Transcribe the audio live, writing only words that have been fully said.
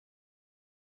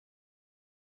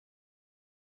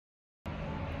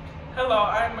Hello,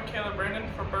 I'm Michaela Brandon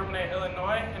from Bourbonnais,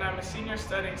 Illinois, and I'm a senior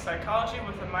studying psychology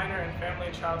with a minor in family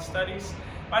and child studies.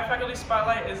 My faculty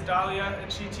spotlight is Dahlia,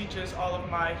 and she teaches all of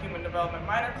my human development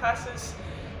minor classes.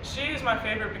 She is my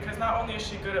favorite because not only is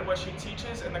she good at what she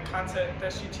teaches and the content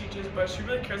that she teaches, but she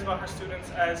really cares about her students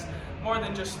as more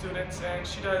than just students, and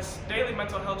she does daily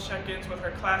mental health check-ins with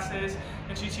her classes,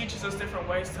 and she teaches us different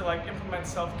ways to implement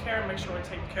self-care and make sure we're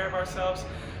taking care of ourselves.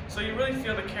 So you really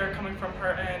feel the care coming from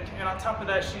her end, and on top of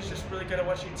that, she's just really good at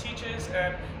what she teaches,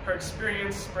 and her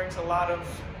experience brings a lot of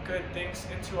good things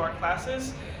into our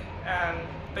classes. And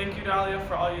thank you, Dahlia,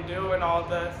 for all you do and all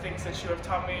the things that you have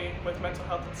taught me with mental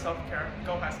health and self-care.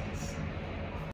 Go Huskies!